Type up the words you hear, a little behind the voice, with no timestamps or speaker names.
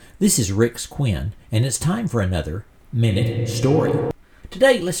This is Rick's Quinn, and it's time for another Minute Story.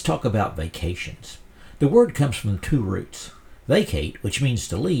 Today, let's talk about vacations. The word comes from two roots: vacate, which means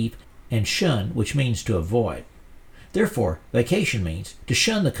to leave, and shun, which means to avoid. Therefore, vacation means to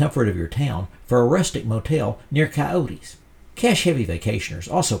shun the comfort of your town for a rustic motel near coyotes. Cash-heavy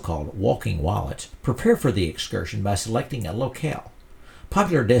vacationers, also called walking wallets, prepare for the excursion by selecting a locale.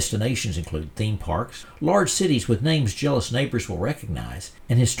 Popular destinations include theme parks, large cities with names jealous neighbors will recognize,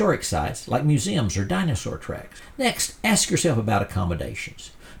 and historic sites like museums or dinosaur tracks. Next, ask yourself about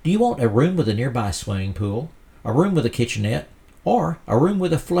accommodations. Do you want a room with a nearby swimming pool, a room with a kitchenette, or a room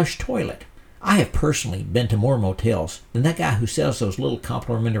with a flush toilet? I have personally been to more motels than that guy who sells those little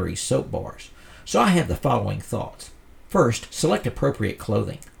complimentary soap bars, so I have the following thoughts. First, select appropriate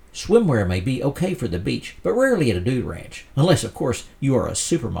clothing. Swimwear may be okay for the beach, but rarely at a dude ranch, unless, of course, you are a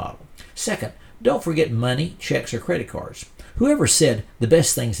supermodel. Second, don't forget money, checks, or credit cards. Whoever said the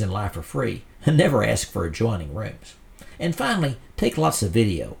best things in life are free, and never ask for adjoining rooms. And finally, take lots of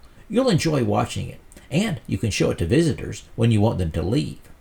video. You'll enjoy watching it, and you can show it to visitors when you want them to leave.